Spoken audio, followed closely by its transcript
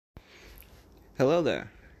Hello there,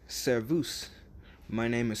 Servus. My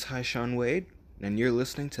name is Haishan Wade, and you're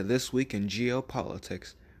listening to This Week in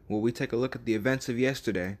Geopolitics, where we take a look at the events of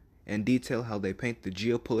yesterday and detail how they paint the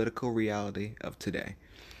geopolitical reality of today.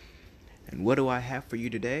 And what do I have for you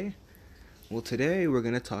today? Well, today we're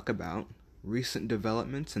going to talk about recent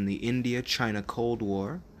developments in the India-China Cold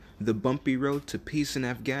War, the bumpy road to peace in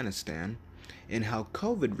Afghanistan, and how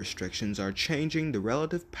COVID restrictions are changing the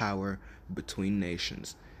relative power between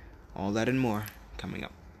nations. All that and more coming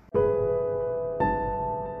up.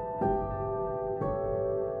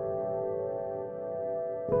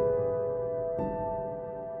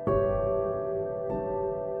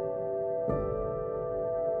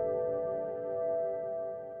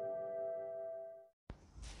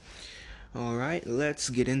 Alright, let's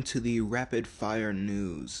get into the rapid fire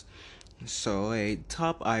news. So, a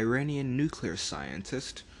top Iranian nuclear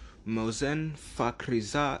scientist, Mohsen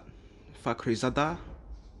Fakhrizadeh,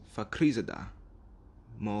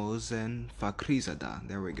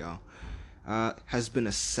 there we go, has been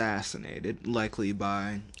assassinated, likely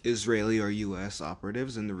by Israeli or U.S.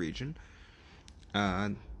 operatives in the region.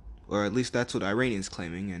 Or at least that's what Iranians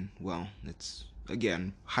claiming, and, well, it's,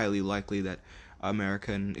 again, highly likely that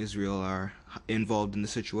America and Israel are involved in the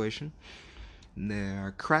situation. There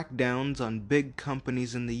are crackdowns on big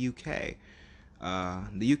companies in the UK.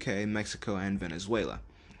 Mexico, and Venezuela.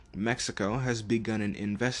 Mexico has begun an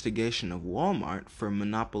investigation of Walmart for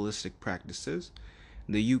monopolistic practices.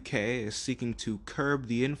 The UK is seeking to curb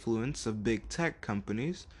the influence of big tech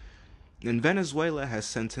companies. And Venezuela has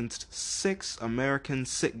sentenced 6 American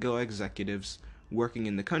Citgo executives working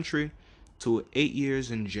in the country to 8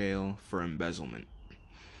 years in jail for embezzlement.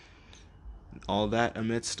 All that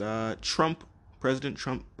amidst President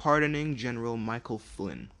Trump pardoning General Michael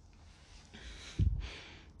Flynn.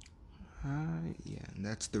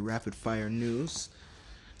 That's the rapid fire news.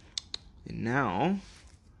 And now,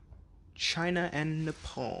 China and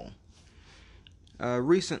Nepal.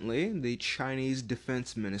 Recently, the Chinese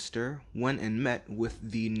defense minister went and met with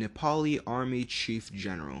the Nepali Army Chief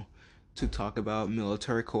General to talk about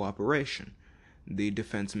military cooperation. The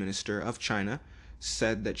defense minister of China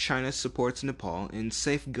said that China supports Nepal in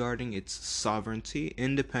safeguarding its sovereignty,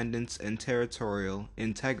 independence, and territorial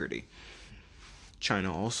integrity.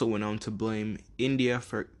 China also went on to blame India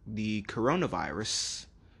for the coronavirus.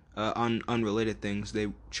 On unrelated things,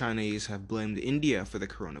 the Chinese have blamed India for the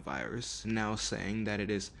coronavirus, now saying that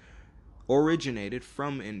it is originated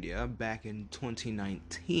from India back in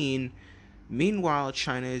 2019. Meanwhile,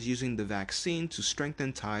 China is using the vaccine to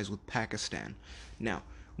strengthen ties with Pakistan. Now,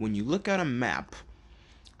 when you look at a map,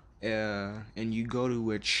 and you go to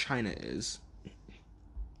where China is,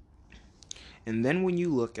 and then when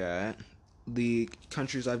you look at the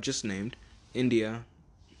countries I've just named, India,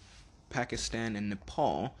 Pakistan, and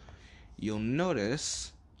Nepal, you'll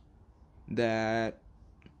notice that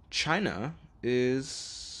China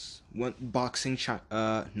is they're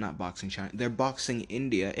boxing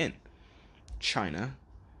India in. China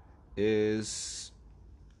is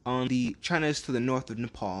to the north of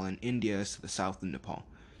Nepal, and India is to the south of Nepal.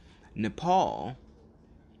 Nepal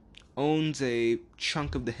owns a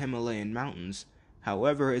chunk of the Himalayan mountains.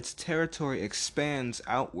 However, its territory expands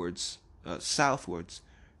southwards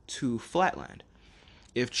to flatland.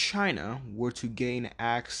 If China were to gain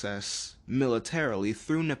access militarily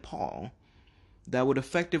through Nepal, that would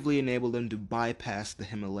effectively enable them to bypass the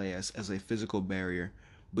Himalayas as a physical barrier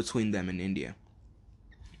between them and India.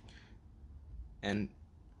 And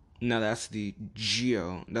now that's the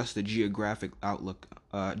geographic outlook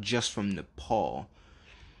just from Nepal.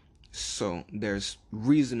 So there's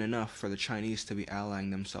reason enough for the Chinese to be allying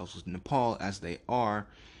themselves with Nepal as they are.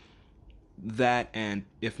 That, and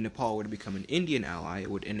if Nepal were to become an Indian ally, it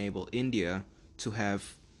would enable India to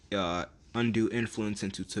have undue influence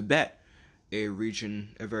into Tibet, a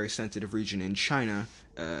very sensitive region in China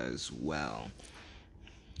as well.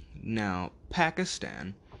 Now,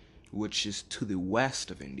 Pakistan, which is to the west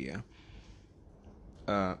of India,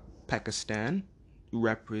 Pakistan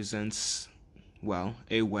represents,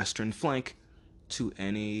 a western flank to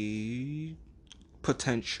any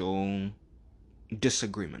potential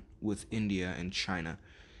disagreement with India and China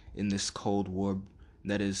in this Cold War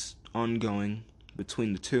that is ongoing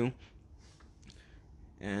between the two.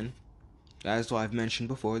 And as I've mentioned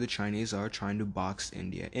before, the Chinese are trying to box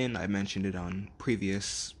India in. I mentioned it on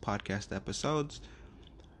previous podcast episodes.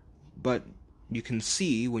 But you can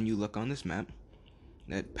see when you look on this map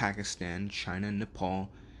that Pakistan, China, Nepal,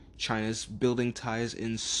 China's building ties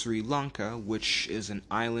in Sri Lanka, which is an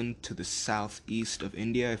island to the southeast of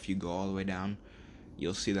India. If you go all the way down,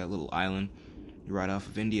 you'll see that little island right off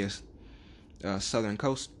of India's southern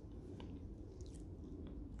coast.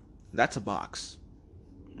 That's a box,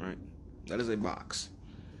 right? That is a box.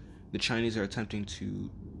 The Chinese are attempting to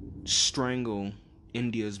strangle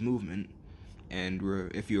India's movement, and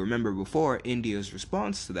if you remember before, India's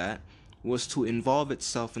response to that was to involve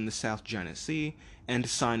itself in the South China Sea and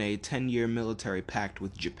sign a 10-year military pact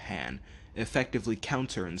with Japan, effectively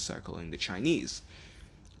counter-encircling the Chinese.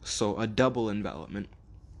 So a double envelopment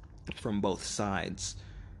from both sides,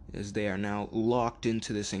 as they are now locked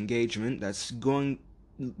into this engagement that's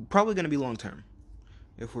probably going to be long term.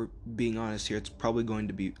 If we're being honest here, it's probably going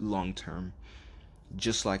to be long term,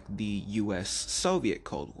 just like the US Soviet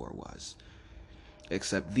Cold War was.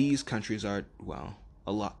 Except these countries are, well,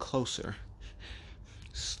 a lot closer.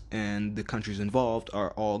 And the countries involved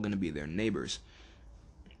are all going to be their neighbors.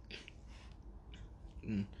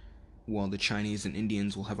 While the Chinese and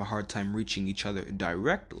Indians will have a hard time reaching each other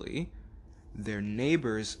directly, their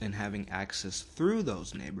neighbors and having access through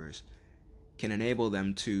those neighbors can enable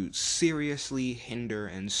them to seriously hinder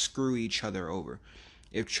and screw each other over.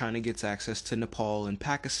 If China gets access to Nepal and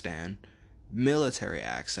Pakistan, military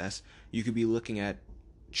access, you could be looking at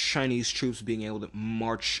Chinese troops being able to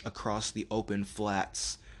march across the open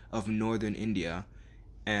flats of northern India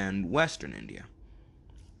and western India.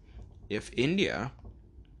 If India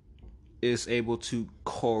is able to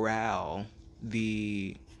corral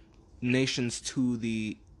the nations to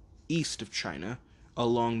the east of China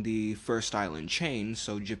along the first island chain,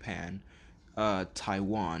 so Japan,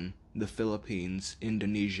 Taiwan, the Philippines,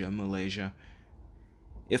 Indonesia, Malaysia.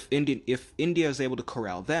 If India is able to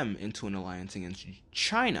corral them into an alliance against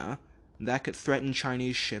China, that could threaten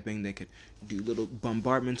Chinese shipping. They could do little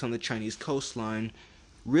bombardments on the Chinese coastline,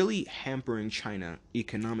 really hampering China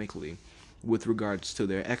economically with regards to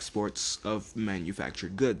their exports of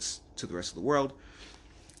manufactured goods to the rest of the world.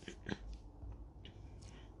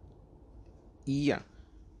 Yeah,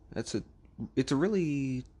 it's a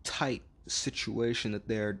really tight situation that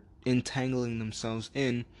they're entangling themselves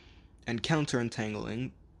in and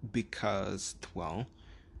counter-entangling, because, well,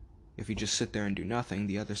 if you just sit there and do nothing,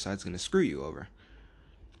 the other side's going to screw you over.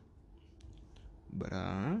 But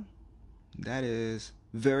that is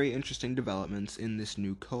very interesting developments in this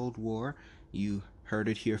new Cold War. You heard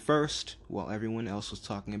it here first. While everyone else was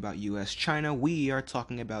talking about US-China, we are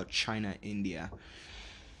talking about China-India.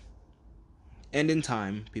 And in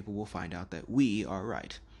time, people will find out that we are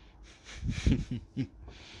right. Or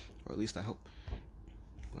at least I hope.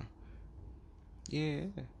 Well, yeah.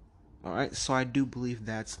 Alright, so I do believe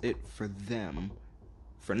that's it for them.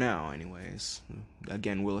 For now, anyways.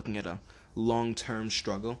 Again, we're looking at a long-term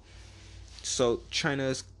struggle. So China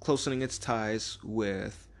is strengthening its ties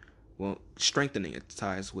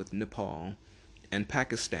with Nepal and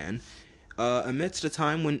Pakistan, amidst a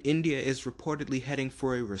time when India is reportedly heading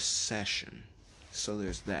for a recession. So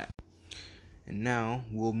there's that. And now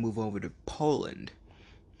we'll move over to Poland.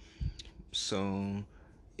 So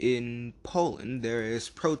in Poland, there is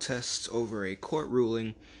protests over a court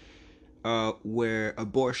ruling where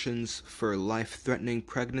abortions for life-threatening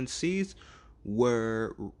pregnancies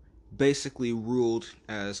were basically ruled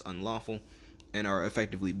as unlawful and are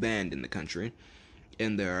effectively banned in the country.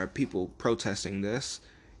 And there are people protesting this,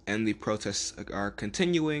 and the protests are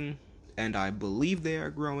continuing, and I believe they are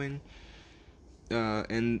growing.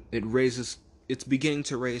 And it's beginning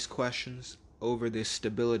to raise questions over the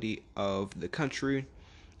stability of the country,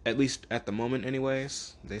 at least at the moment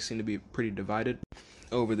anyways. They seem to be pretty divided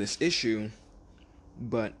over this issue,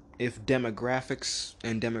 but if demographics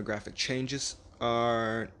and demographic changes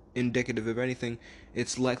are indicative of anything,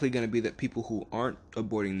 it's likely going to be that people who aren't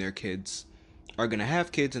aborting their kids are going to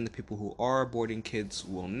have kids, and the people who are aborting kids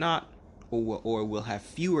will not, or will have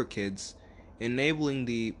fewer kids, enabling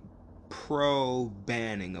the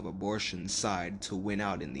pro-banning of abortion side to win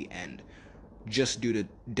out in the end, just due to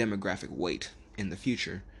demographic weight in the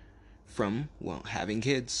future from, well, having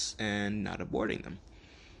kids and not aborting them.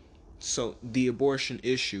 So the abortion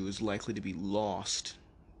issue is likely to be lost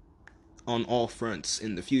on all fronts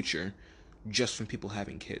in the future just from people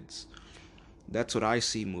having kids. That's what I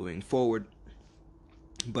see moving forward.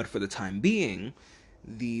 But for the time being,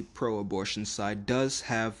 the pro-abortion side does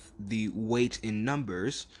have the weight in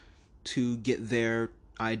numbers to get their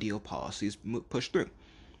ideal policies pushed through.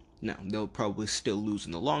 Now, they'll probably still lose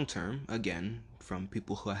in the long term, again, from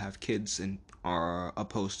people who have kids and are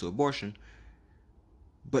opposed to abortion.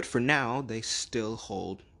 But for now, they still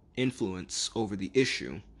hold influence over the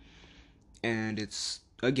issue. And it's,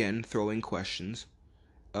 again, throwing questions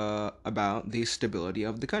about the stability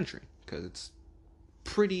of the country. Because it's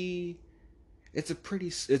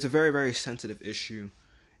a very, very sensitive issue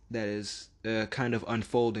that is kind of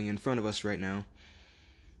unfolding in front of us right now.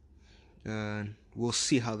 We'll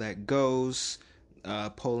see how that goes.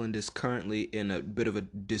 Poland is currently in a bit of a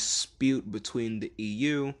dispute between the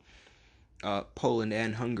EU, Poland,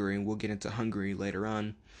 and Hungary. We'll get into Hungary later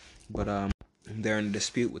on, but they're in a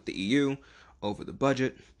dispute with the EU over the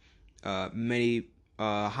budget. Many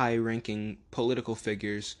high-ranking political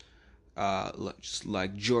figures,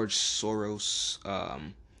 like George Soros,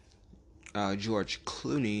 George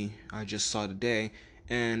Clooney, I just saw today,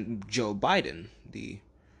 and Joe Biden, the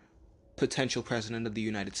potential president of the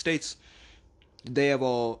United States, they have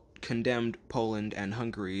all condemned Poland and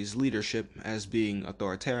Hungary's leadership as being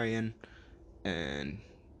authoritarian and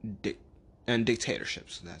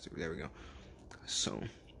dictatorships. There we go. So,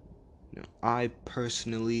 I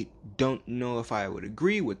personally don't know if I would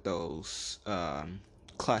agree with those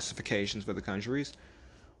classifications for the countries,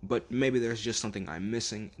 but maybe there's just something I'm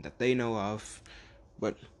missing that they know of,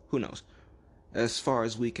 but who knows. As far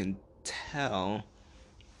as we can tell,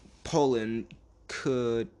 Poland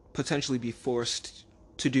could potentially be forced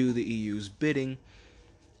to do the EU's bidding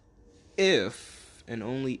if, and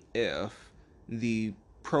only if, the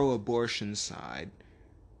pro-abortion side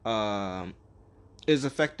is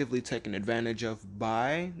effectively taken advantage of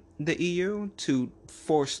by the EU to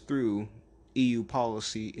force through EU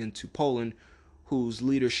policy into Poland, whose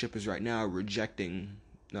leadership is right now rejecting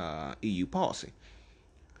EU policy.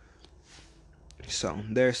 So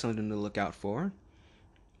there's something to look out for.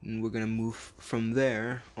 And we're gonna move from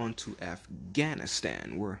there onto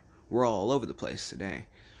Afghanistan. We're all over the place today.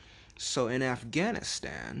 So in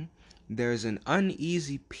Afghanistan, there's an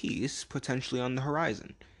uneasy peace potentially on the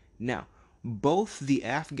horizon. Now, both the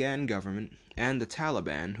Afghan government and the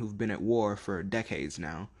Taliban, who've been at war for decades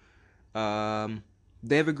now,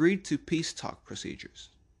 they've agreed to peace talk procedures.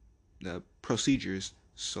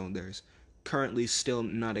 So there's currently still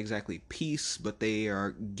not exactly peace, but they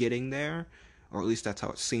are getting there, or at least that's how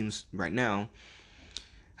it seems right now.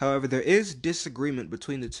 However, there is disagreement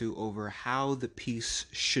between the two over how the peace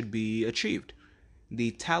should be achieved.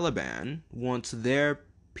 The Taliban wants their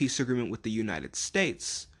peace agreement with the United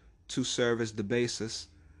States to serve as the basis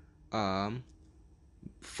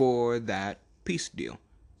for that peace deal.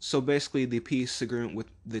 So basically, the peace agreement with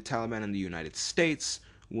the Taliban and the United States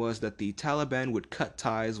was that the Taliban would cut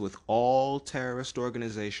ties with all terrorist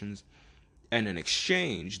organizations, and in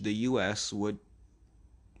exchange, the U.S. would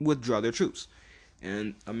withdraw their troops.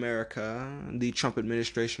 And America, the Trump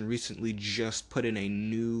administration recently just put in a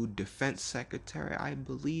new defense secretary, I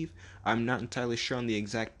believe. I'm not entirely sure on the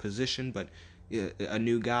exact position, but a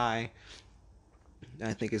new guy.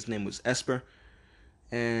 I think his name was Esper.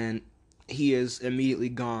 And he is immediately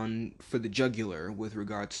gone for the jugular with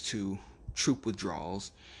regards to troop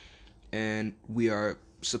withdrawals. And we are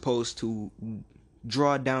supposed to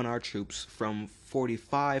draw down our troops from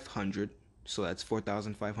 4,500, so that's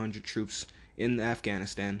 4,500 troops in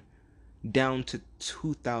Afghanistan, down to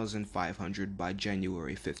 2,500 by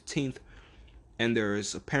January 15th, and there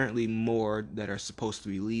is apparently more that are supposed to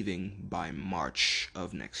be leaving by March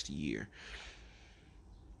of next year.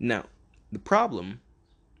 Now, the problem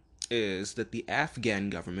is that the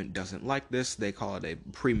Afghan government doesn't like this. They call it a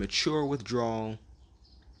premature withdrawal.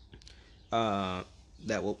 That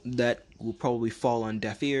will probably fall on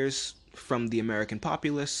deaf ears from the American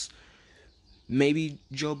populace. Maybe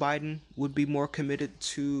Joe Biden would be more committed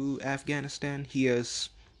to Afghanistan. He has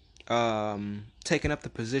taken up the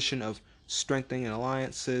position of strengthening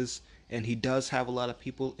alliances, and he does have a lot of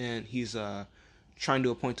people, and he's trying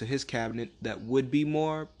to appoint to his cabinet that would be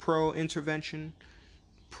more pro-intervention,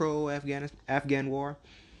 pro-Afghan war.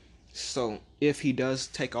 So if he does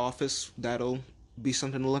take office, that'll be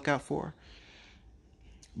something to look out for.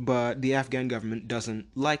 But the Afghan government doesn't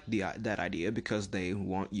like that idea because they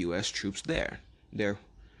want U.S. troops there. They're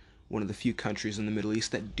one of the few countries in the Middle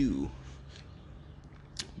East that do.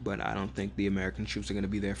 But I don't think the American troops are going to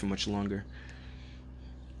be there for much longer.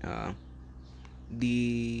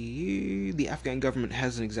 The Afghan government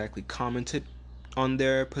hasn't exactly commented on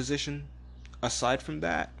their position aside from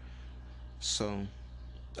that. So,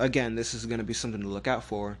 again, this is going to be something to look out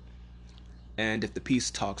for. And if the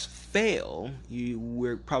peace talks fail,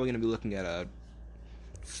 we're probably going to be looking at a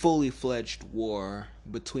fully fledged war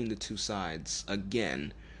between the two sides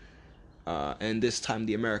again. And this time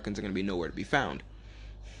the Americans are going to be nowhere to be found.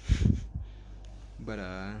 But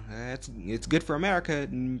it's good for America,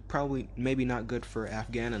 and probably maybe not good for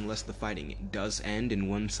Afghan unless the fighting does end in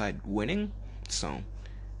one side winning. So,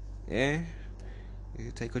 you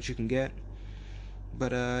take what you can get.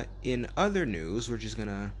 But in other news, we're just going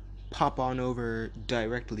to pop on over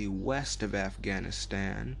directly west of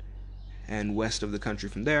Afghanistan and west of the country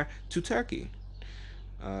from there to Turkey.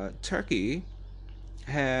 Turkey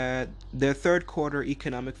had their third quarter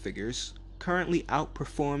economic figures currently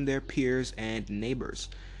outperform their peers and neighbors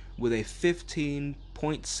with a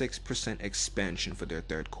 15.6% expansion for their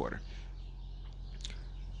third quarter.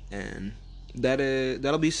 And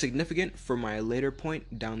that'll be significant for my later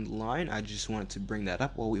point down the line. I just wanted to bring that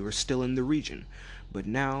up while we were still in the region. But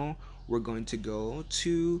now we're going to go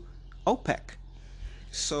to OPEC.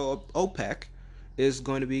 So OPEC is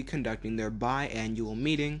going to be conducting their biannual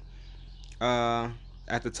meeting.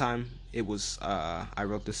 At the time, it was I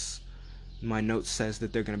wrote this. My note says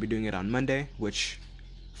that they're going to be doing it on Monday, which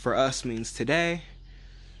for us means today.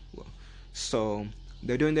 So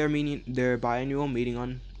they're doing their biannual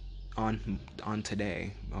meeting on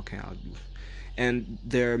today. Okay, and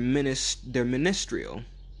their ministerial.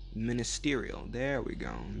 There we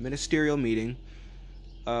go. Ministerial meeting,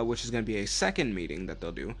 which is going to be a second meeting that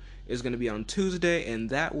they'll do, is going to be on Tuesday, and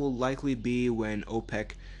that will likely be when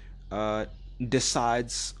OPEC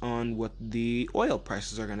decides on what the oil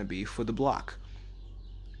prices are going to be for the block.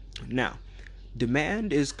 Now,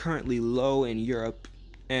 demand is currently low in Europe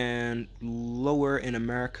and lower in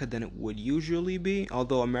America than it would usually be,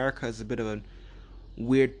 although America is a bit of a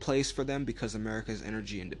weird place for them because America is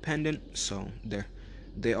energy independent, so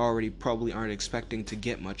they already probably aren't expecting to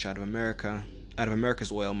get much out of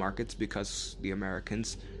America's oil markets, because the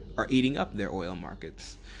Americans are eating up their oil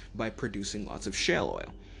markets by producing lots of shale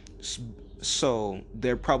oil. So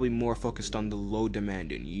they're probably more focused on the low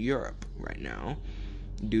demand in Europe right now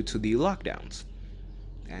due to the lockdowns.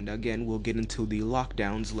 And again, we'll get into the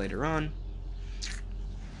lockdowns later on.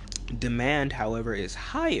 Demand, however, is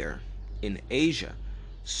higher in Asia.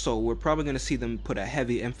 So we're probably going to see them put a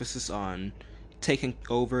heavy emphasis on taking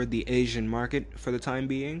over the Asian market for the time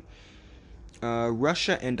being.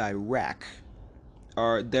 Russia and Iraq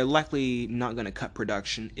they're likely not going to cut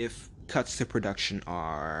production if cuts to production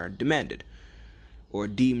are demanded or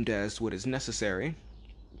deemed as what is necessary.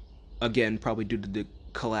 Again, probably due to the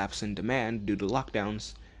collapse in demand due to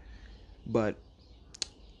lockdowns. But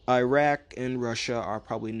Iraq and Russia are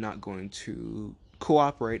probably not going to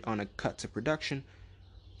cooperate on a cut to production.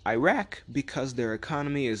 Iraq, because their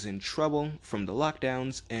economy is in trouble from the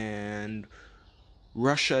lockdowns, and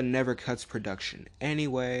Russia never cuts production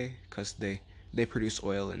anyway, because they produce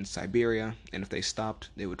oil in Siberia, and if they stopped,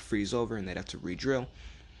 they would freeze over and they'd have to re-drill.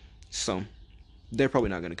 So they're probably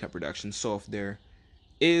not going to cut production. So if there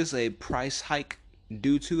is a price hike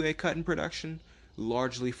due to a cut in production,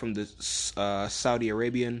 largely from the Saudi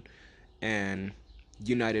Arabian and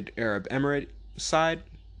United Arab Emirates side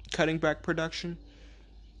cutting back production,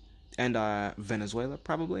 and Venezuela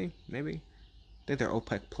probably, maybe. I think they're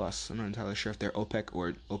OPEC plus. I'm not entirely sure if they're OPEC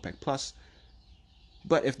or OPEC plus.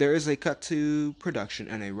 But if there is a cut to production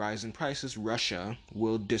and a rise in prices, Russia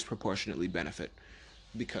will disproportionately benefit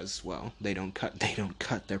because, well, they don't cut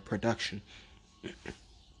their production.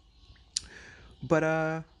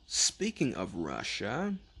 But speaking of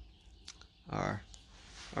Russia, our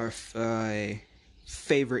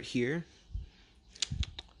favorite here,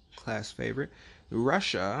 class favorite,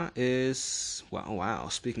 Russia is, wow,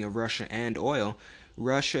 speaking of Russia and oil,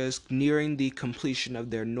 Russia is nearing the completion of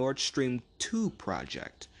their Nord Stream 2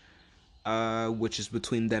 project, which is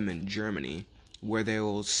between them and Germany, where they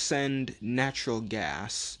will send natural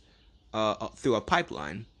gas through a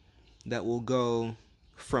pipeline that will go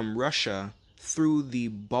from Russia through the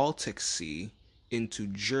Baltic Sea into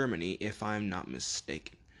Germany, if I'm not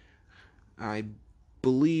mistaken. I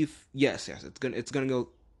believe yes, it's gonna go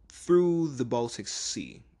through the Baltic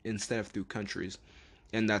Sea instead of through countries,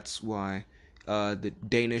 and that's why the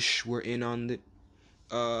Danish were in on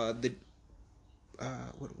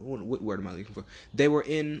what word am I looking for? They were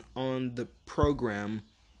in on the program,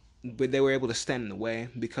 but they were able to stand in the way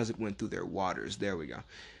because it went through their waters. There we go.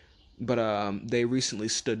 But they recently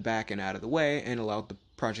stood back and out of the way and allowed the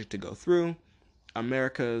project to go through.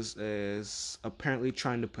 America is apparently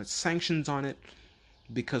trying to put sanctions on it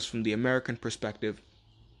because from the American perspective,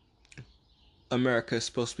 America is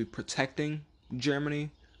supposed to be protecting Germany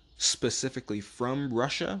specifically from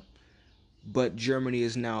Russia, but Germany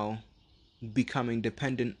is now becoming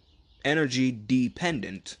energy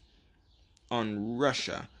dependent on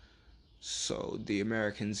Russia. So the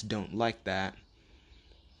Americans don't like that,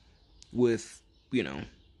 with,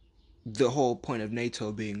 the whole point of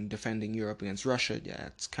NATO being defending Europe against Russia. Yeah,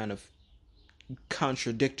 it's kind of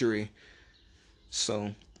contradictory.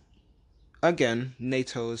 So again,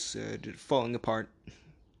 NATO is falling apart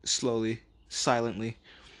slowly, silently.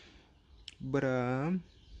 But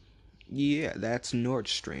yeah, that's Nord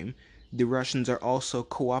Stream. The Russians are also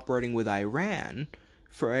cooperating with Iran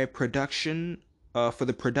for the production of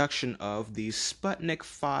the Sputnik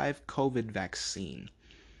 5 COVID vaccine.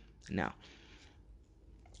 Now,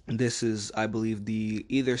 this is, I believe, the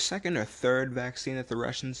either second or third vaccine that the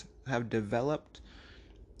Russians have developed.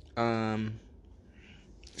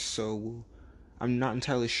 So I'm not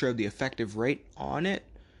entirely sure of the effective rate on it,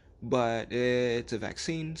 but it's a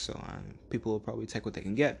vaccine, so people will probably take what they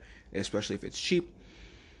can get, especially if it's cheap.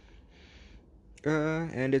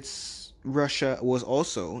 And Russia was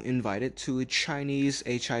also invited to Chinese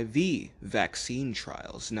HIV vaccine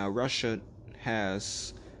trials. Now, Russia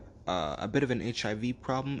has a bit of an HIV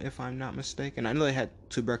problem, if I'm not mistaken. I know they had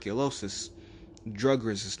tuberculosis,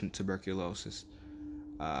 drug-resistant tuberculosis,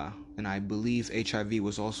 and I believe HIV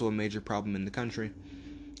was also a major problem in the country.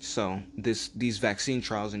 So these vaccine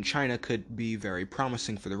trials in China could be very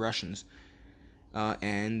promising for the Russians,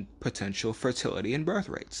 and potential fertility and birth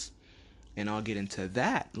rates. And I'll get into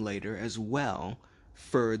that later as well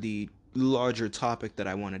for the larger topic that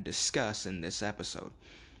I want to discuss in this episode.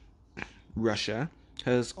 Russia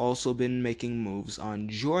has also been making moves on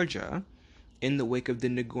Georgia in the wake of the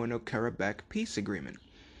Nagorno-Karabakh peace agreement.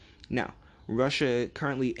 Now, Russia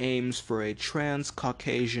currently aims for a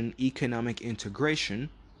trans-Caucasian economic integration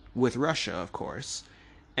with Russia, of course,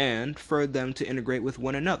 and for them to integrate with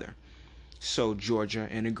one another. So Georgia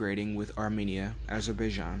integrating with Armenia,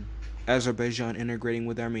 Azerbaijan integrating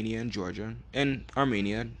with Armenia and Georgia, and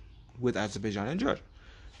Armenia with Azerbaijan and Georgia.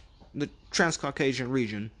 The Transcaucasian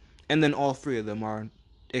region, and then all three of them are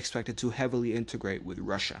expected to heavily integrate with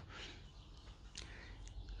Russia.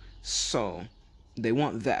 So they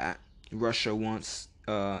want that. Russia wants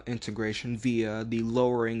integration via the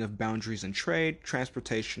lowering of boundaries in trade,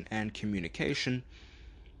 transportation, and communication.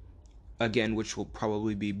 Again, which will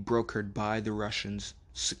probably be brokered by the Russians,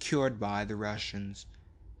 secured by the Russians,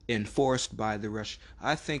 enforced by the Russians.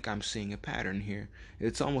 I think I'm seeing a pattern here.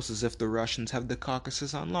 It's almost as if the Russians have the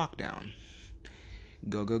Caucasus on lockdown.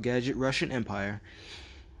 Go gadget Russian Empire.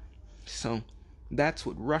 So that's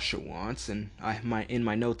what Russia wants, and in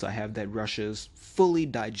my notes I have that Russia is fully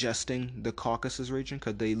digesting the Caucasus region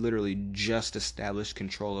because they literally just established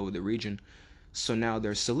control over the region. So now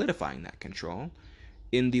they're solidifying that control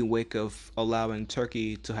in the wake of allowing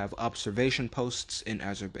Turkey to have observation posts in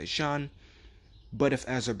Azerbaijan. But if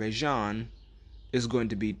Azerbaijan is going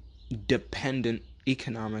to be dependent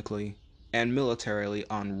economically and militarily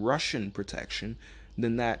on Russian protection,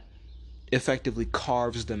 then that effectively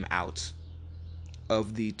carves them out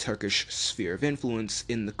of the Turkish sphere of influence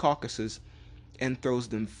in the Caucasus and throws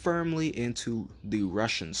them firmly into the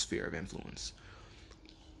Russian sphere of influence.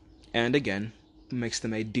 And again, makes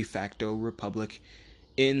them a de facto republic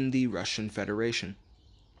in the Russian Federation.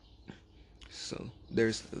 So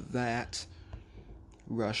there's that.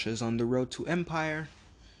 Russia's on the road to empire,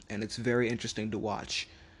 and it's very interesting to watch.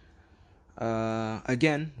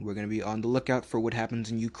 Again, we're going to be on the lookout for what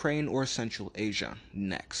happens in Ukraine or Central Asia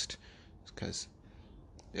next, because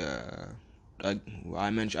I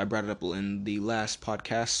brought it up in the last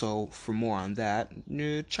podcast. So for more on that,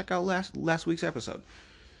 check out last week's episode.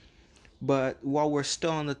 But while we're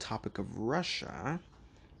still on the topic of Russia,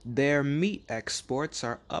 their meat exports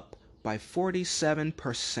are up by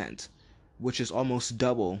 47%, which is almost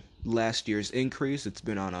double last year's increase. It's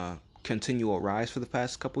been on a continual rise for the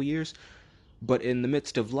past couple years. But in the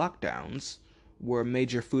midst of lockdowns, where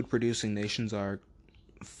major food-producing nations are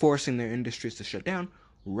forcing their industries to shut down,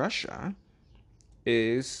 Russia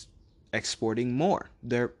is exporting more.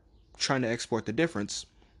 They're trying to export the difference,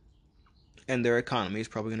 and their economy is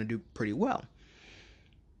probably going to do pretty well.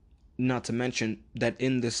 Not to mention that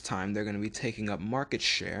in this time, they're going to be taking up market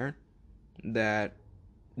share that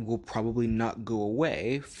will probably not go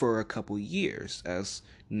away for a couple years, as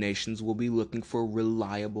nations will be looking for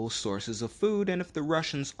reliable sources of food, and if the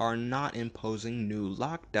Russians are not imposing new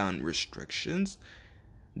lockdown restrictions,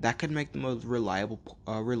 that could make them a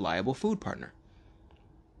reliable food partner.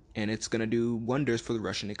 And it's going to do wonders for the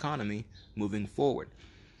Russian economy moving forward.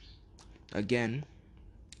 Again,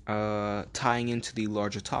 tying into the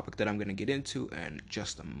larger topic that I'm going to get into in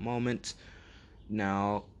just a moment.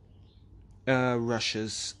 Now,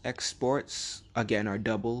 Russia's exports, again, are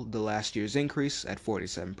double the last year's increase at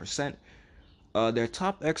 47%. Their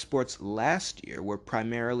top exports last year were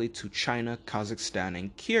primarily to China, Kazakhstan,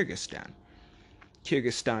 and Kyrgyzstan.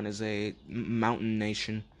 Kyrgyzstan is a mountain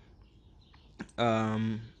nation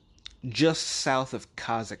just south of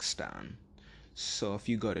Kazakhstan. So if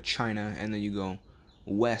you go to China and then you go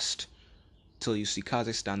west till you see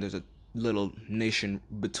Kazakhstan, there's a little nation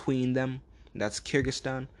between them. That's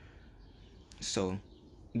Kyrgyzstan. So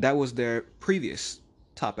that was their previous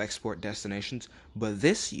top export destinations. But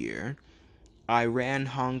this year, Iran,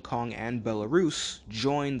 Hong Kong, and Belarus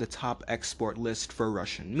joined the top export list for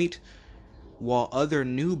Russian meat. while other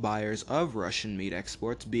new buyers of Russian meat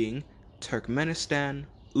exports being Turkmenistan,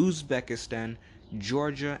 Uzbekistan,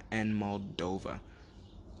 Georgia, and Moldova.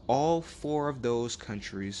 All four of those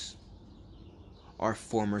countries are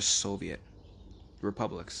former Soviet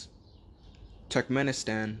republics.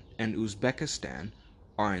 Turkmenistan and Uzbekistan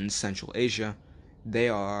are in Central Asia. They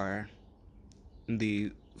are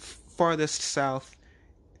the farthest south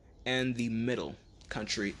and the middle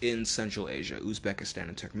country in Central Asia, Uzbekistan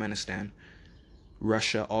and Turkmenistan.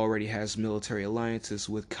 Russia already has military alliances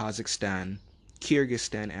with Kazakhstan,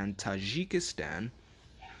 Kyrgyzstan, and Tajikistan,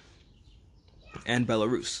 and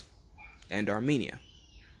Belarus, and Armenia.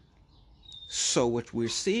 So what we're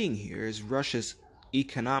seeing here is Russia's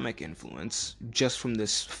economic influence, just from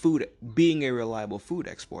this food, being a reliable food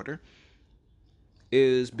exporter,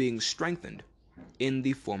 is being strengthened in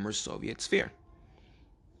the former Soviet sphere.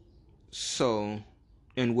 So,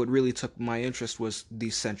 and what really took my interest was the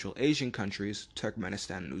Central Asian countries,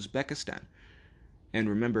 Turkmenistan and Uzbekistan. And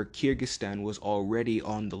remember, Kyrgyzstan was already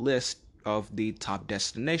on the list of the top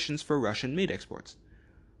destinations for Russian meat exports.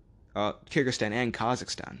 Kyrgyzstan and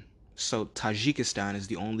Kazakhstan. So Tajikistan is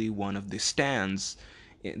the only one of the stands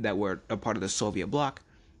that were a part of the Soviet bloc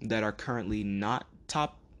that are currently not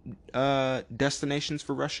top destinations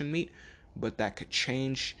for Russian meat, but that could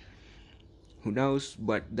change. Who knows?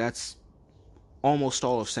 But that's almost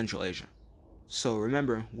all of Central Asia. So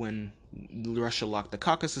remember, when Russia locked the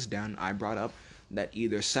Caucasus down, I brought up that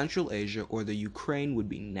either Central Asia or the Ukraine would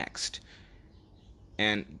be next.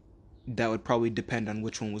 And that would probably depend on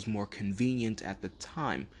which one was more convenient at the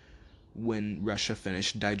time when Russia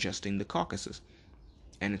finished digesting the Caucasus.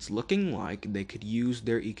 And it's looking like they could use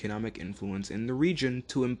their economic influence in the region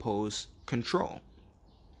to impose control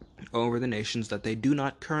over the nations that they do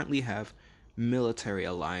not currently have military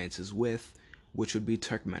alliances with, which would be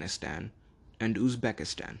Turkmenistan and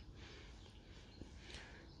Uzbekistan.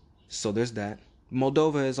 So there's that.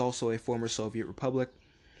 Moldova is also a former Soviet republic.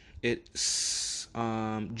 It's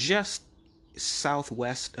just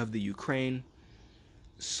southwest of the Ukraine.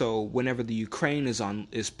 So whenever the Ukraine is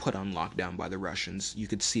put on lockdown by the Russians, you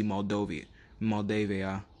could see Moldova,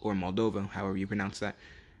 or Moldova, however you pronounce that.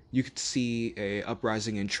 You could see a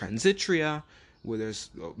uprising in Transnistria, where there's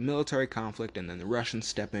military conflict, and then the Russians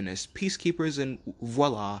step in as peacekeepers, and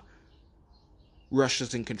voila,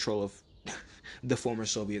 Russia's in control of the former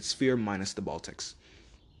Soviet sphere minus the Baltics.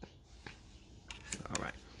 All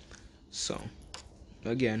right. So,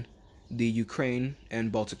 again, the Ukraine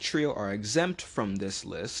and Baltic trio are exempt from this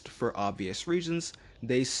list for obvious reasons.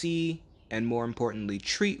 They see, and more importantly,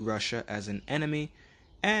 treat Russia as an enemy,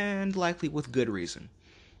 and likely with good reason.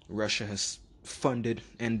 Russia has funded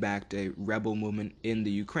and backed a rebel movement in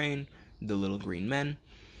the Ukraine, the Little Green Men,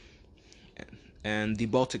 and the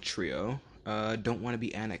Baltic trio don't want to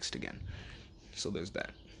be annexed again. So there's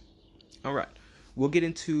that. All right, we'll get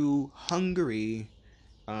into Hungary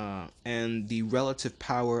and the relative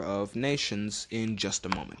power of nations in just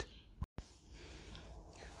a moment.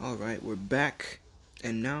 All right, we're back,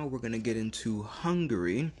 and now we're going to get into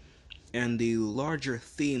Hungary and the larger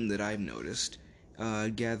theme that I've noticed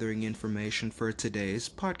gathering information for today's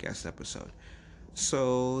podcast episode.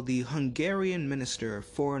 So, the Hungarian Minister of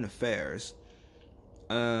Foreign Affairs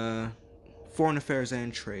and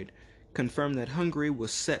Trade confirmed that Hungary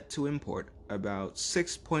was set to import about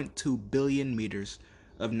 6.2 billion meters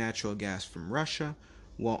of natural gas from Russia,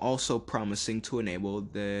 while also promising to enable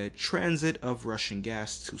the transit of Russian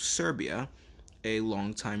gas to Serbia, a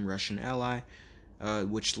longtime Russian ally,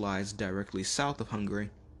 which lies directly south of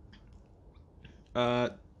Hungary,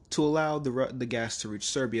 to allow the gas to reach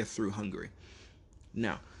Serbia through Hungary.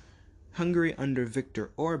 Now, Hungary under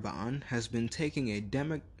Viktor Orban has been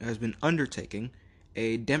undertaking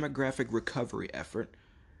a demographic recovery effort,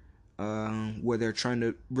 where they're trying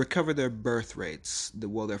to recover their birth rates,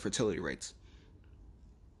 their fertility rates.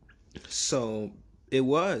 So it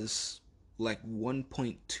was like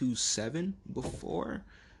 1.27 before,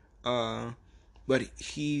 but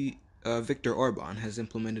Viktor Orban has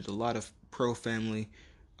implemented a lot of pro-family,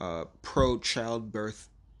 pro-childbirth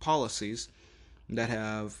policies that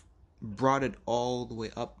have brought it all the way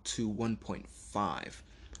up to 1.5.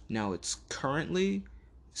 Now it's currently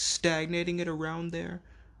stagnating at around there,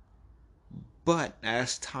 but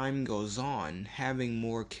as time goes on, having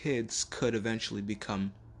more kids could eventually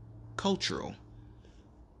become cultural.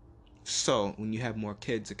 So when you have more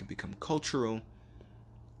kids, it could become cultural,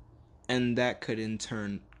 and that could in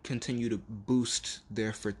turn continue to boost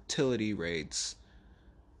their fertility rates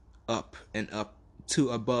up and up to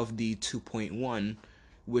above the 2.1,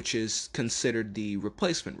 which is considered the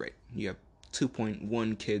replacement rate. You have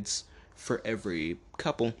 2.1 kids for every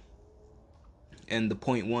couple, and the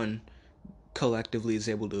point one collectively is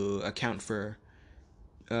able to account for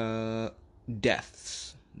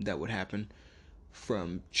deaths that would happen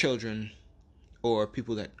from children or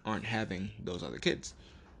people that aren't having those other kids.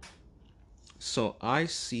 So I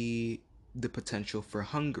see the potential for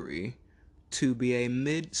Hungary to be a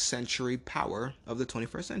mid-century power of the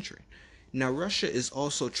 21st century. Now, Russia is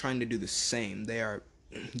also trying to do the same. They are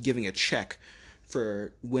giving a check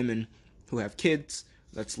for women who have kids.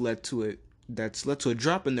 That's led to a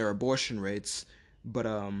drop in their abortion rates, but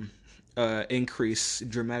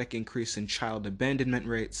dramatic increase in child abandonment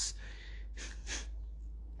rates.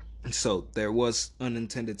 So there was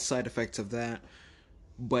unintended side effects of that,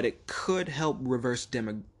 but it could help reverse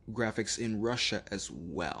demographics in Russia as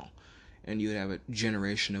well. And you would have a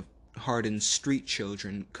generation of hardened street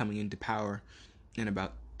children coming into power in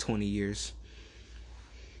about 20 years.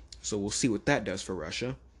 So we'll see what that does for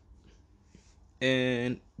Russia.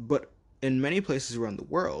 But in many places around the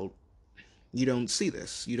world, you don't see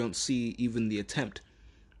this. You don't see even the attempt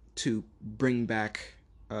to bring back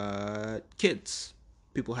kids,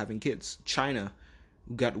 people having kids. China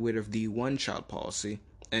got rid of the one-child policy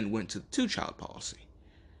and went to the two-child policy.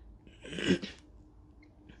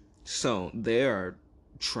 So they are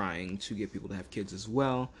trying to get people to have kids as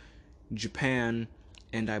well. Japan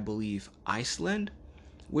and I believe Iceland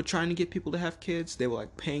were trying to get people to have kids. They were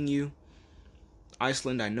like paying you.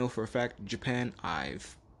 Iceland, I know for a fact. Japan,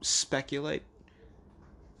 I've speculate.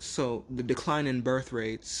 So the decline in birth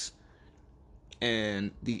rates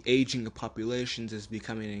and the aging of populations is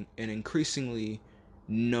becoming an increasingly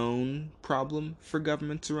known problem for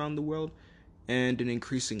governments around the world, and an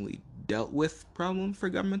increasingly dealt with problem for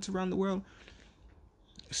governments around the world.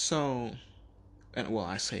 So, and well,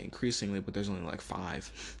 I say increasingly, but there's only like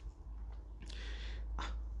 5.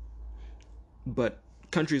 But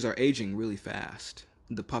countries are aging really fast,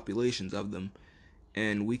 the populations of them,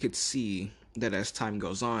 and we could see that as time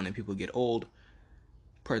goes on and people get old,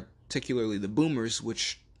 particularly the boomers,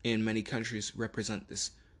 which in many countries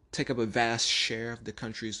take up a vast share of the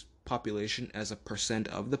country's population as a percent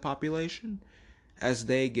of the population, as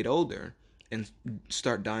they get older and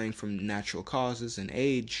start dying from natural causes and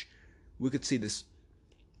age, we could see this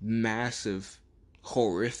massive,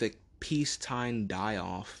 horrific peacetime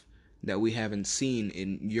die-off that we haven't seen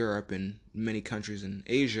in Europe and many countries in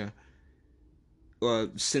Asia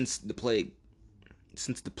since the plague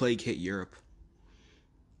hit Europe.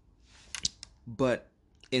 But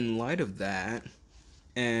in light of that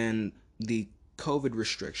and the COVID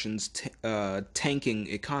restrictions tanking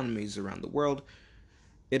economies around the world,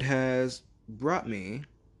 it has brought me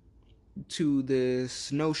to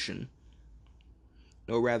this notion,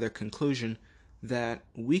 or rather conclusion, that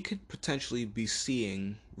we could potentially be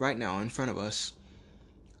seeing right now in front of us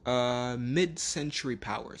mid-century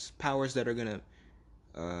powers that are gonna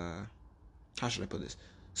how should I put this?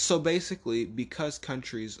 So basically, because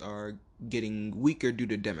countries are getting weaker due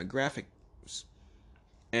to demographics,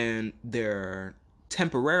 and they're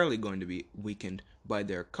temporarily going to be weakened by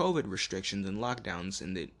their COVID restrictions and lockdowns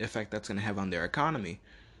and the effect that's going to have on their economy,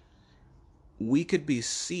 we could be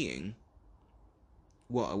seeing,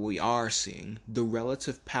 well, we are seeing the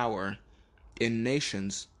relative power in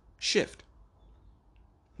nations shift.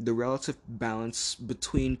 The relative balance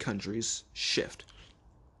between countries shift.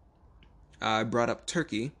 I brought up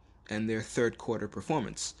Turkey and their third quarter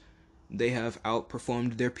performance. They have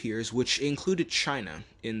outperformed their peers, which included China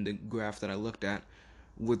in the graph that I looked at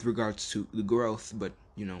with regards to the growth, but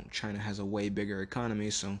China has a way bigger economy,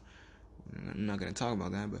 so I'm not going to talk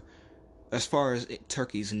about that. But as far as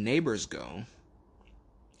Turkey's neighbors go,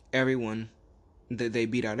 they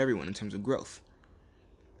beat out everyone in terms of growth.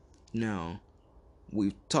 Now,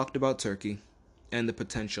 we've talked about Turkey and the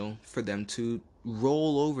potential for them to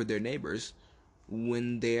roll over their neighbors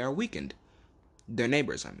when they are weakened. Their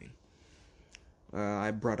neighbors, I mean.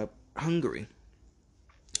 I brought up Hungary.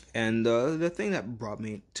 And the thing that brought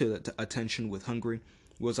me to attention with Hungary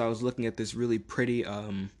was I was looking at this really pretty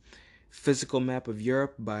physical map of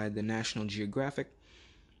Europe by the National Geographic.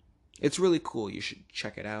 It's really cool. You should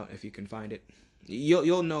check it out if you can find it.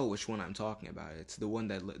 You'll know which one I'm talking about. It's the one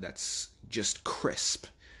that's just crisp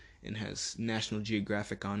and has National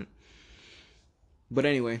Geographic on it. But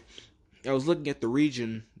anyway, I was looking at the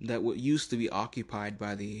region that used to be occupied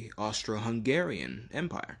by the Austro-Hungarian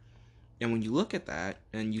Empire. And when you look at that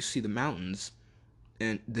and you see the mountains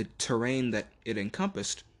and the terrain that it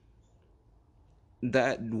encompassed,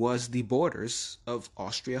 that was the borders of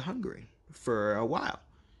Austria-Hungary for a while,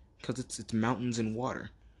 because it's mountains and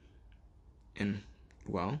water. And,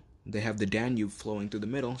 well, they have the Danube flowing through the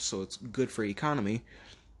middle, so it's good for economy.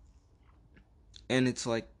 And it's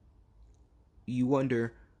like, you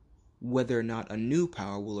wonder whether or not a new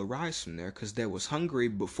power will arise from there, because there was Hungary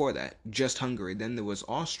before that, just Hungary. Then there was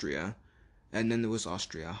Austria, and then there was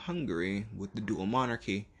Austria-Hungary with the dual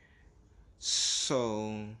monarchy.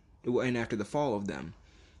 So, and after the fall of them,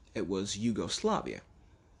 it was Yugoslavia.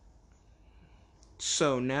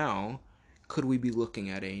 So now, could we be looking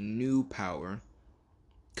at a new power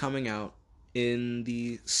coming out in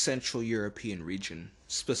the Central European region,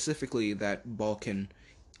 specifically that Balkan,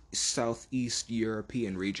 Southeast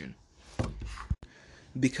European region?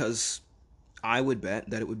 Because I would bet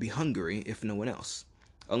that it would be Hungary if no one else.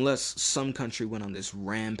 Unless some country went on this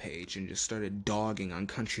rampage and just started dogging on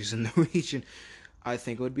countries in the region, I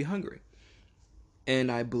think it would be Hungary.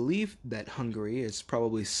 And I believe that Hungary is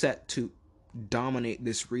probably set to dominate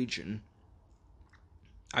this region.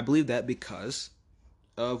 I believe that because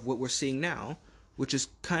of what we're seeing now, which is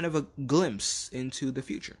kind of a glimpse into the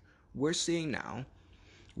future. We're seeing now,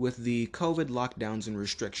 with the COVID lockdowns and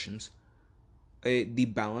restrictions, the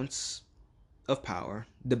balance of power,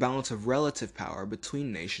 the balance of relative power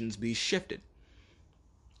between nations be shifted.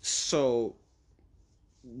 So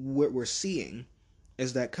what we're seeing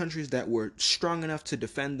is that countries that were strong enough to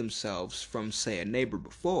defend themselves from, say, a neighbor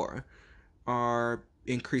before are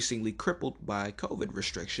increasingly crippled by COVID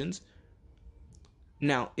restrictions.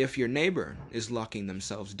 Now, if your neighbor is locking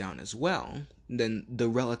themselves down as well, then the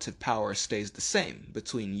relative power stays the same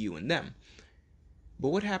between you and them. But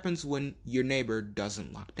what happens when your neighbor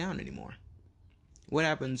doesn't lock down anymore? What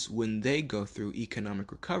happens when they go through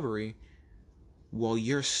economic recovery while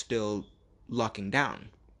you're still locking down?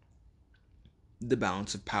 The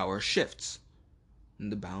balance of power shifts,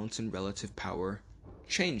 and the balance in relative power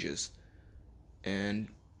changes. And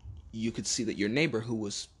you could see that your neighbor, who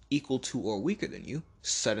was equal to or weaker than you,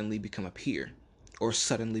 suddenly become a peer, or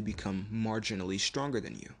suddenly become marginally stronger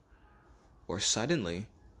than you, or suddenly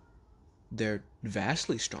they're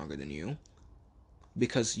vastly stronger than you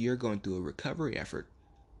because you're going through a recovery effort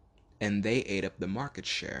and they ate up the market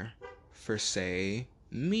share for, say,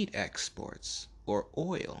 meat exports or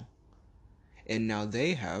oil. And now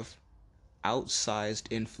they have outsized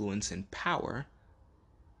influence and power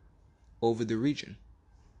over the region.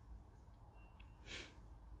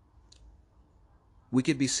 We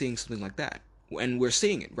could be seeing something like that. And we're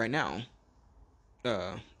seeing it right now.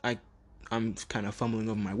 I'm kind of fumbling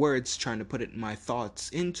over my words, trying to put my thoughts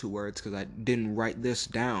into words because I didn't write this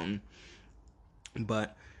down.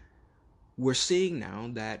 But we're seeing now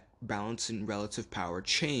that balance and relative power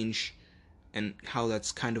change, and how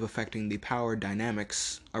that's kind of affecting the power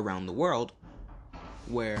dynamics around the world,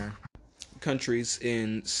 where countries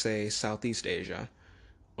in, say, Southeast Asia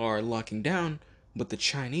are locking down, but the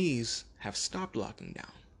Chinese have stopped locking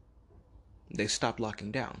down. They stopped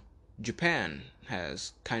locking down. Japan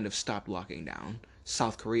has kind of stopped locking down.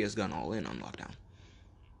 South Korea's gone all in on lockdown.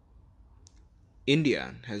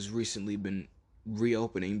 India has recently been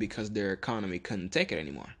reopening because their economy couldn't take it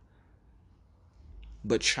anymore.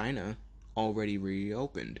 But China already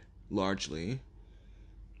reopened, largely.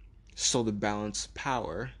 So the balance of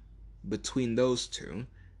power between those two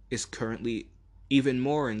is currently even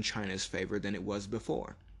more in China's favor than it was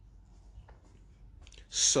before.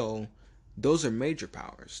 So those are major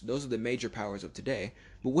powers. Those are the major powers of today.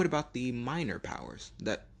 But what about the minor powers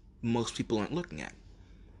that most people aren't looking at?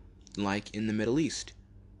 Like in the Middle East.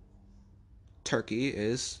 Turkey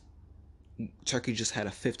just had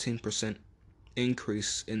a 15%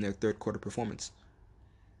 increase in their third quarter performance,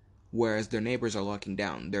 whereas their neighbors are locking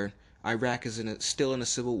down. Iraq is still in a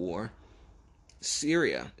civil war.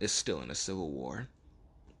 Syria is still in a civil war.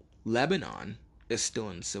 Lebanon is still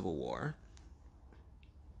in civil war.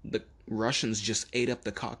 The Russians just ate up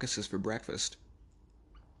the Caucasus for breakfast.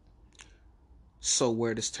 So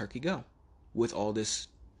where does Turkey go with all this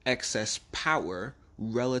excess power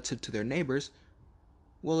relative to their neighbors?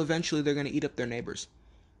 Well, eventually they're going to eat up their neighbors,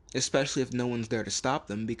 especially if no one's there to stop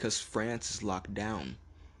them, because France is locked down.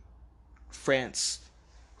 France,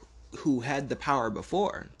 who had the power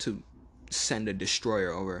before to send a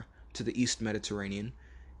destroyer over to the East Mediterranean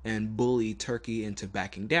and bully Turkey into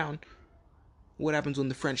backing down, what happens when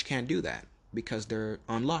the French can't do that? Because they're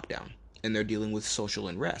on lockdown and they're dealing with social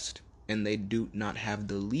unrest, and they do not have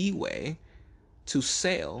the leeway to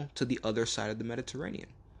sail to the other side of the Mediterranean.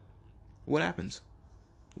 What happens?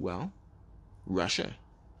 Well, Russia.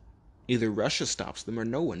 Either Russia stops them or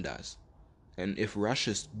no one does. And if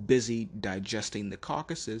Russia's busy digesting the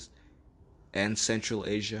Caucasus and Central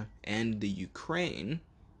Asia and the Ukraine,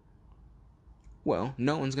 well,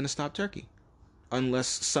 no one's going to stop Turkey unless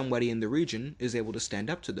somebody in the region is able to stand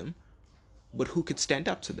up to them. But who could stand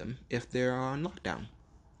up to them if they're on lockdown?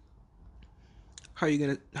 how you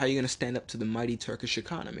gonna stand up to the mighty Turkish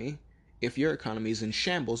economy if your economy is in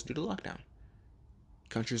shambles due to lockdown?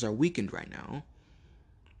 Countries are weakened right now,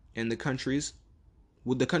 and the countries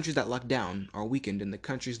that lock down are weakened, and the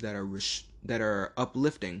countries that are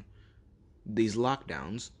uplifting these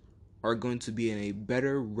lockdowns are going to be in a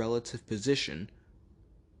better relative position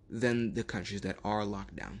than the countries that are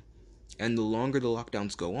locked down. And the longer the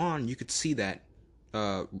lockdowns go on, you could see that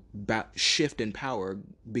shift in power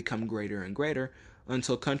become greater and greater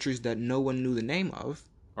until countries that no one knew the name of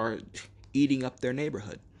are eating up their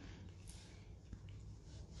neighborhood.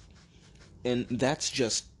 And that's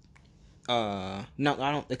just now,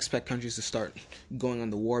 I don't expect countries to start going on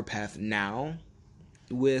the war path now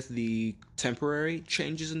with the temporary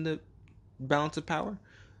changes in the balance of power,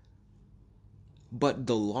 but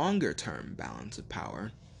the longer term balance of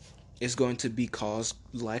power is going to be caused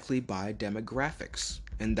likely by demographics.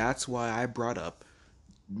 And that's why I brought up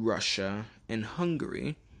Russia and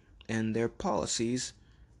Hungary and their policies,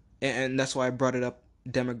 and that's why I brought it up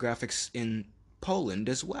demographics in Poland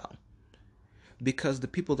as well. Because the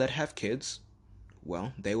people that have kids,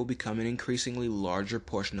 well, they will become an increasingly larger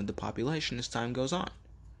portion of the population as time goes on.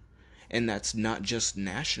 And that's not just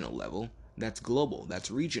national level, that's global, that's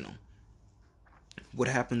regional. What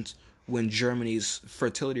happens when Germany's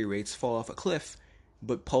fertility rates fall off a cliff,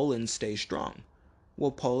 but Poland stays strong?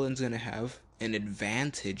 Well, Poland's going to have an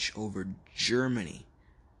advantage over Germany.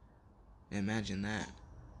 Imagine that.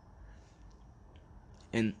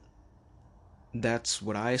 And that's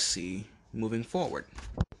what I see moving forward.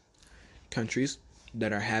 Countries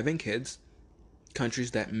that are having kids,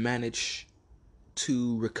 countries that manage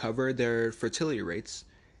to recover their fertility rates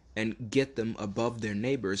and get them above their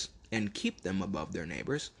neighbors and keep them above their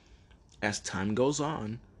neighbors, as time goes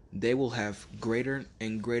on, they will have greater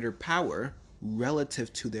and greater power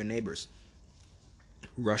relative to their neighbors.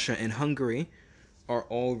 Russia and Hungary are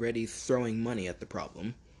already throwing money at the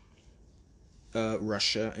problem.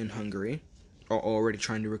 Russia and Hungary are already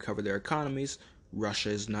trying to recover their economies. Russia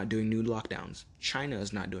is not doing new lockdowns. China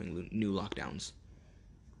is not doing new lockdowns.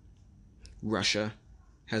 Russia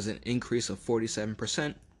has an increase of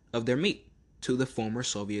 47% of their meat to the former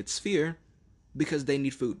Soviet sphere because they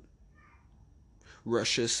need food.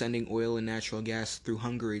 Russia is sending oil and natural gas through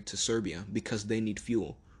Hungary to Serbia because they need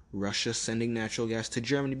fuel. Russia is sending natural gas to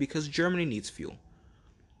Germany because Germany needs fuel.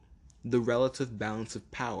 The relative balance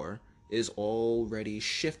of power is already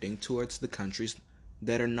shifting towards the countries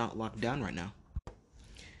that are not locked down right now.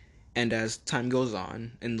 And as time goes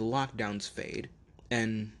on and the lockdowns fade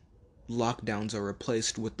and lockdowns are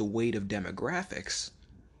replaced with the weight of demographics,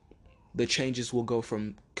 the changes will go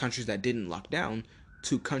from countries that didn't lock down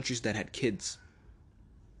to countries that had kids.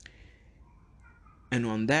 And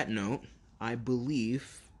on that note, I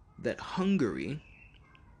believe that Hungary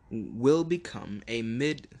will become a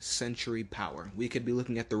mid-century power. We could be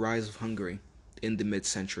looking at the rise of Hungary in the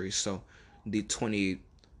mid-century, so the 2040s,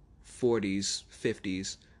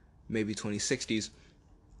 50s, maybe 2060s,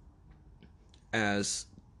 as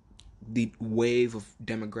the wave of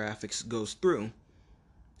demographics goes through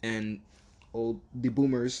and the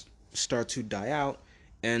boomers start to die out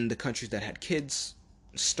and the countries that had kids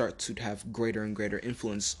start to have greater and greater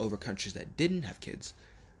influence over countries that didn't have kids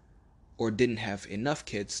or didn't have enough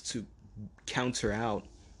kids to counter out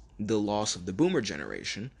the loss of the boomer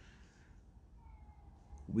generation.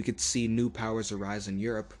 We could see new powers arise in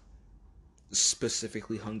Europe,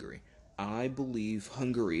 specifically Hungary. I believe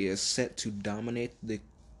Hungary is set to dominate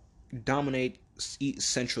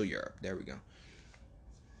Central Europe. There we go.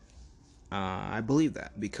 I believe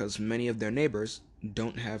that because many of their neighbors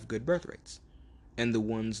don't have good birth rates. And the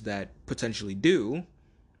ones that potentially do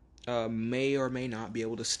may or may not be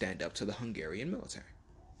able to stand up to the Hungarian military.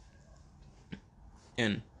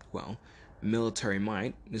 And, well, military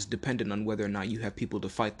might is dependent on whether or not you have people to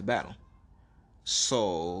fight the battle.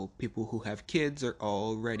 So, people who have kids are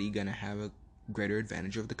already going to have a greater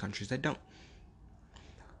advantage over the countries that don't.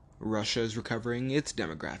 Russia is recovering its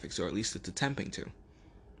demographics, or at least it's attempting to.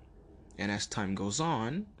 And as time goes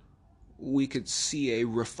on, we could see a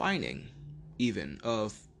refining, even,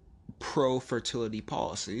 of pro-fertility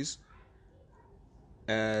policies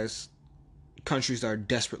as countries are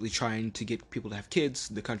desperately trying to get people to have kids.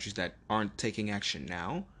 The countries that aren't taking action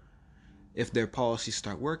now, if their policies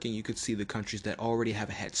start working, you could see the countries that already have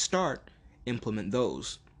a head start implement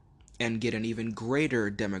those and get an even greater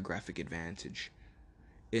demographic advantage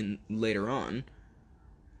in later on,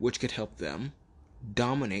 which could help them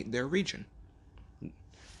dominate their region.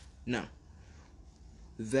 Now,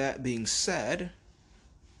 that being said,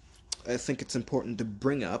 I think it's important to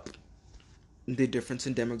bring up the difference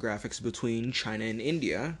in demographics between China and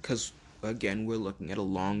India, because again, we're looking at a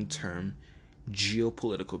long-term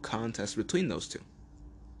geopolitical contest between those two.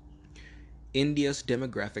 India's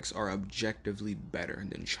demographics are objectively better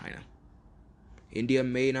than China. India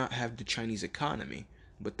may not have the Chinese economy,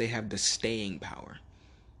 but they have the staying power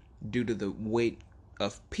due to the weight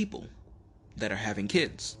of people that are having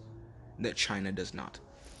kids that China does not.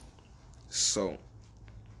 So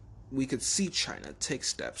we could see China take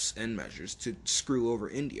steps and measures to screw over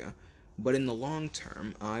India, but in the long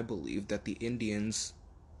term, I believe that the Indians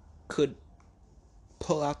could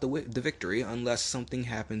pull out the victory unless something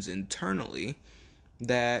happens internally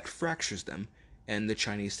that fractures them, and the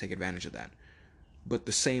Chinese take advantage of that. But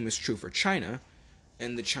the same is true for China,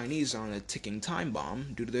 and the Chinese are on a ticking time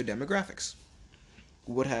bomb due to their demographics.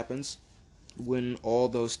 What happens when all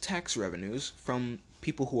those tax revenues from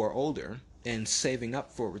people who are older and saving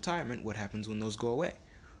up for retirement, what happens when those go away?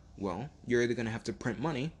 Well, you're either going to have to print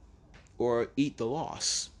money or eat the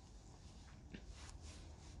loss.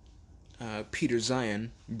 Peter Zeihan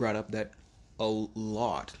brought up that a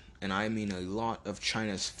lot, and I mean a lot, of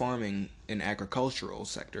China's farming and agricultural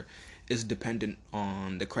sector is dependent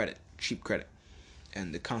on the credit, cheap credit,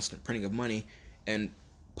 and the constant printing of money and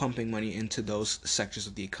pumping money into those sectors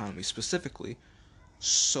of the economy specifically.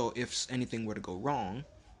 So if anything were to go wrong,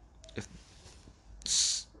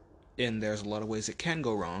 and there's a lot of ways it can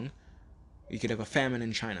go wrong, you could have a famine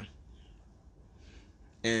in China.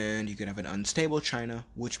 And you could have an unstable China,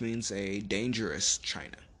 which means a dangerous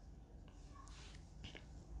China.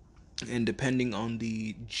 And depending on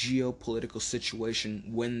the geopolitical situation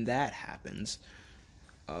when that happens,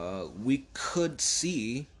 we could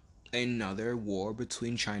see another war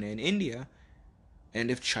between China and India.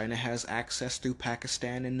 And if China has access through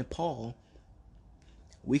Pakistan and Nepal,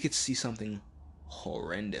 we could see something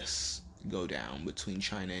horrendous go down between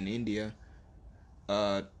China and India.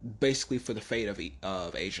 Basically for the fate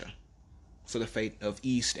of Asia, for the fate of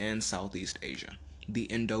East and Southeast Asia, the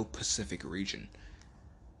Indo-Pacific region.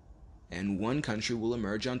 And one country will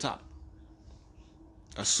emerge on top.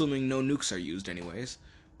 Assuming no nukes are used anyways,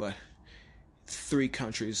 but four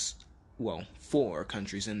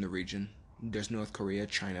countries in the region, there's North Korea,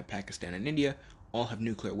 China, Pakistan, and India, all have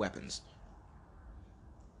nuclear weapons.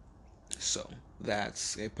 So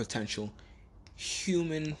that's a potential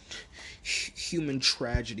human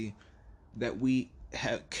tragedy that we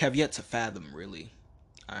have yet to fathom, really.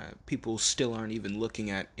 People still aren't even looking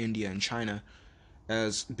at India and China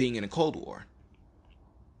as being in a Cold War,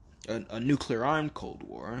 a nuclear-armed Cold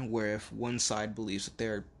War, where if one side believes that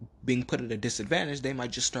they're being put at a disadvantage, they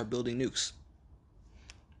might just start building nukes.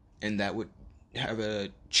 And that would have a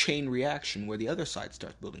chain reaction where the other side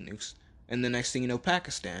starts building nukes. And the next thing you know,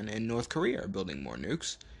 Pakistan and North Korea are building more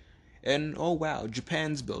nukes. And oh wow,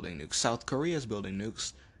 Japan's building nukes, South Korea's building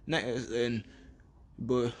nukes, and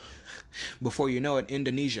before you know it,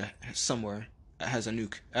 Indonesia somewhere has a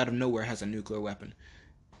nuke, out of nowhere has a nuclear weapon,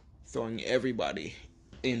 throwing everybody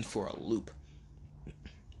in for a loop.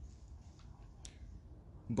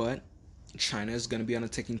 But China is going to be on a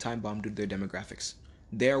ticking time bomb due to their demographics.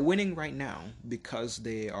 They are winning right now because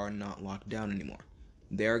they are not locked down anymore.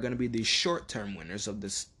 They are going to be the short-term winners of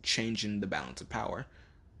this change in the balance of power.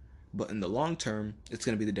 But in the long term, it's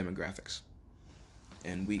going to be the demographics.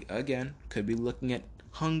 And we, again, could be looking at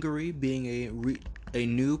Hungary being a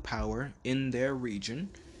new power in their region.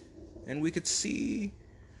 And we could see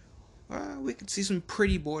some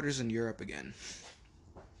pretty borders in Europe again.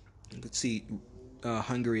 We could see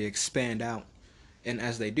Hungary expand out. And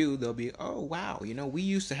as they do, they'll be, oh, wow, we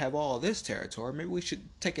used to have all this territory. Maybe we should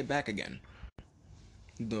take it back again.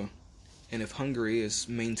 And if Hungary is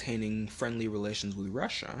maintaining friendly relations with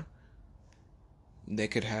Russia, they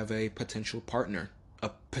could have a potential partner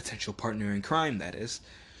in crime, that is,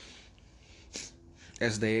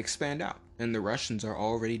 as they expand out. And the Russians are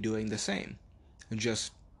already doing the same,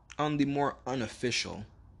 just on the more unofficial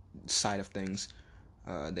side of things.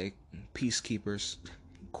 They peacekeepers,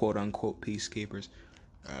 quote unquote peacekeepers.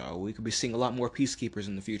 We could be seeing a lot more peacekeepers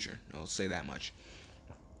in the future, I'll say that much.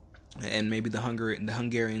 And maybe the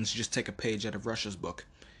Hungarians just take a page out of Russia's book.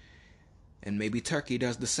 And maybe Turkey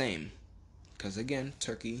does the same. Because again,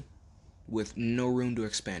 Turkey, with no room to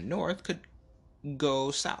expand north, could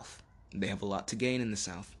go south. They have a lot to gain in the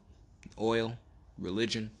south. Oil,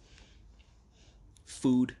 religion,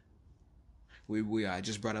 food. I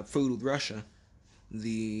just brought up food with Russia.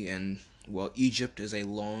 Egypt is a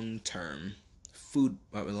long-term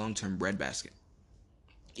breadbasket.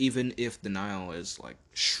 Even if the Nile is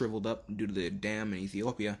shriveled up due to the dam in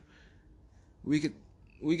Ethiopia, we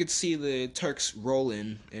could see the Turks roll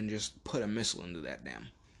in and just put a missile into that dam.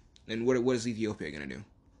 And what is Ethiopia gonna do?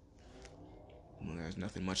 Well, there's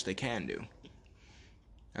nothing much they can do.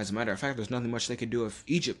 As a matter of fact, there's nothing much they could do if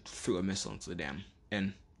Egypt threw a missile into the dam.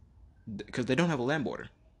 And because they don't have a land border.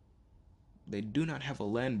 They do not have a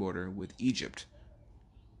land border with Egypt.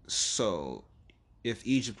 So, if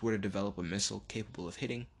Egypt were to develop a missile capable of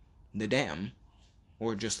hitting the dam,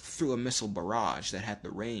 or just threw a missile barrage that had the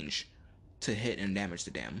range to hit and damage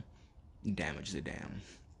the dam,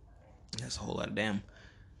 that's a whole lot of dam,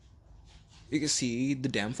 you can see the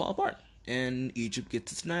dam fall apart, and Egypt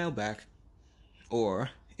gets its Nile back, or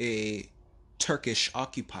a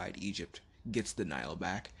Turkish-occupied Egypt gets the Nile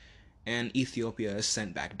back, and Ethiopia is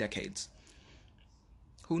sent back decades.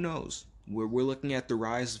 Who knows? We're looking at the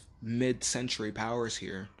rise of mid-century powers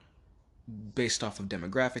here based off of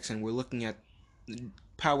demographics, and we're looking at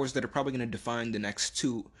powers that are probably going to define the next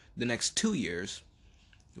two years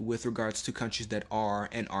with regards to countries that are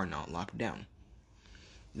and are not locked down.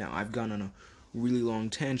 Now, I've gone on a really long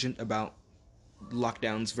tangent about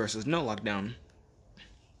lockdowns versus no lockdown,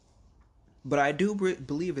 but I do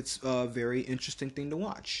believe it's a very interesting thing to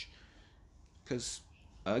watch. Because,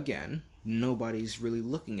 again, nobody's really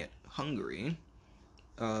looking at Hungary.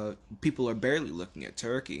 People are barely looking at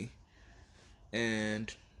Turkey.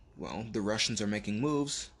 And, well, the Russians are making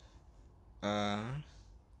moves that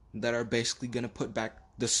are basically going to put back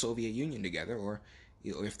the Soviet Union together, or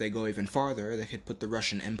if they go even farther, they could put the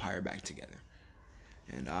Russian Empire back together.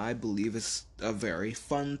 And I believe it's a very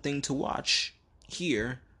fun thing to watch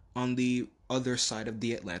here on the other side of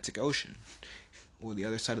the Atlantic Ocean, or the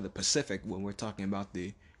other side of the Pacific, when we're talking about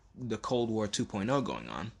the Cold War 2.0 going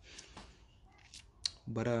on.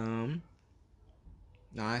 But I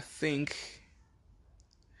think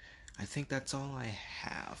that's all I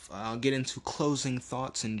have. I'll get into closing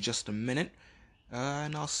thoughts in just a minute,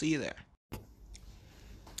 and I'll see you there.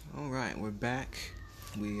 Alright, we're back.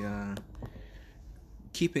 We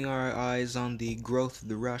keeping our eyes on the growth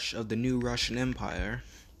of the new Russian Empire.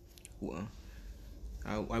 Well,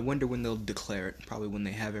 I wonder when they'll declare it. Probably when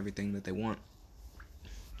they have everything that they want,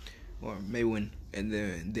 or maybe when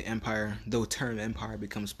the empire, the term empire,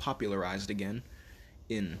 becomes popularized again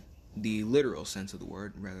in the literal sense of the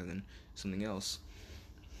word rather than something else.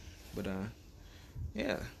 But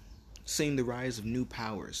yeah, seeing the rise of new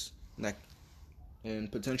powers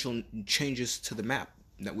and potential changes to the map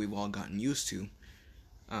that we've all gotten used to.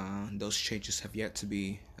 Those changes have yet to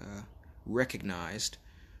be recognized,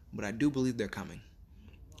 but I do believe they're coming.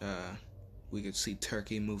 We could see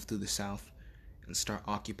Turkey move through the south and start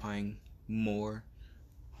occupying more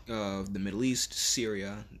of the Middle East.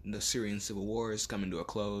 Syria, the Syrian civil war is coming to a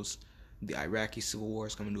close. The Iraqi civil war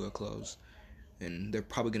is coming to a close. And they're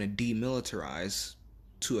probably going to demilitarize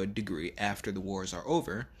to a degree after the wars are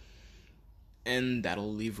over. And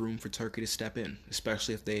that'll leave room for Turkey to step in,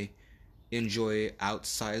 especially if they enjoy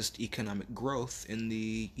outsized economic growth in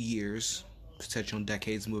the years, potential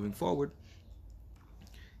decades moving forward.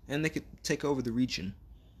 And they could take over the region.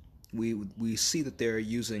 We see that they're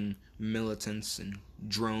using militants and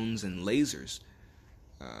drones and lasers,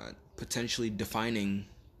 potentially defining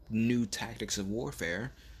new tactics of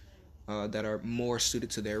warfare that are more suited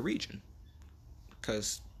to their region.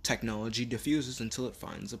 Because technology diffuses until it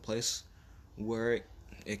finds a place where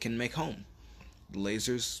it can make home.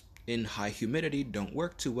 Lasers in high humidity don't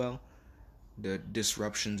work too well. The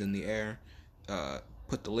disruptions in the air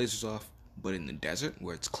put the lasers off. But in the desert,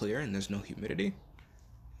 where it's clear and there's no humidity,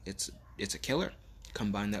 it's a killer.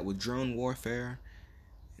 Combine that with drone warfare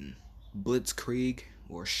and blitzkrieg,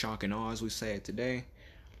 or shock and awe as we say it today,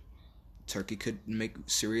 Turkey could make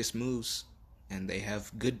serious moves, and they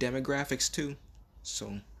have good demographics too.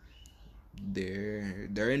 So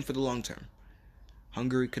they're in for the long term.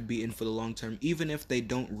 Hungary could be in for the long term, even if they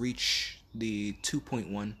don't reach the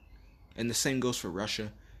 2.1. And the same goes for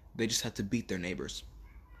Russia. They just have to beat their neighbors.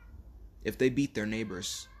 If they beat their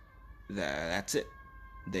neighbors, that's it.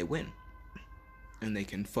 They win. And they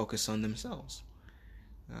can focus on themselves.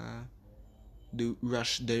 The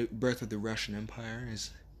birth of the Russian Empire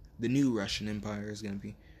the new Russian Empire is going to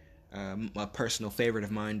be a personal favorite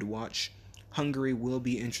of mine to watch. Hungary will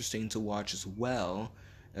be interesting to watch as well,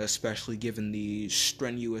 especially given the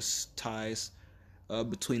strenuous ties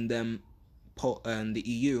between them and the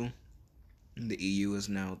EU. The EU is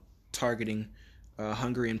now targeting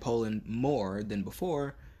Hungary and Poland more than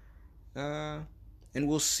before, and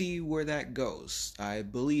we'll see where that goes. I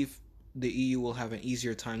believe the EU will have an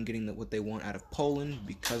easier time getting what they want out of Poland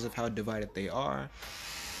because of how divided they are,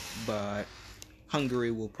 but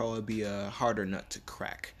Hungary will probably be a harder nut to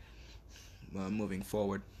crack moving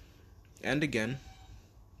forward. And again,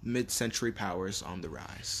 mid-century powers on the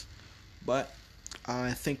rise. But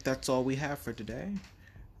I think that's all we have for today.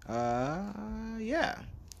 Yeah,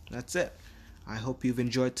 that's it. I hope you've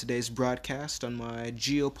enjoyed today's broadcast on my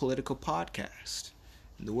geopolitical podcast.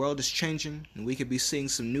 The world is changing, and we could be seeing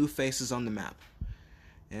some new faces on the map.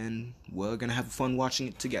 And we're gonna have fun watching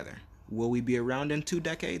it together. Will we be around in 2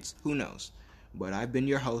 decades? Who knows? But I've been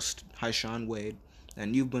your host, Haishan Wade,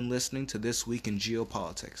 and you've been listening to This Week in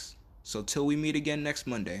Geopolitics. So till we meet again next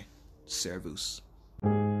Monday, Servus.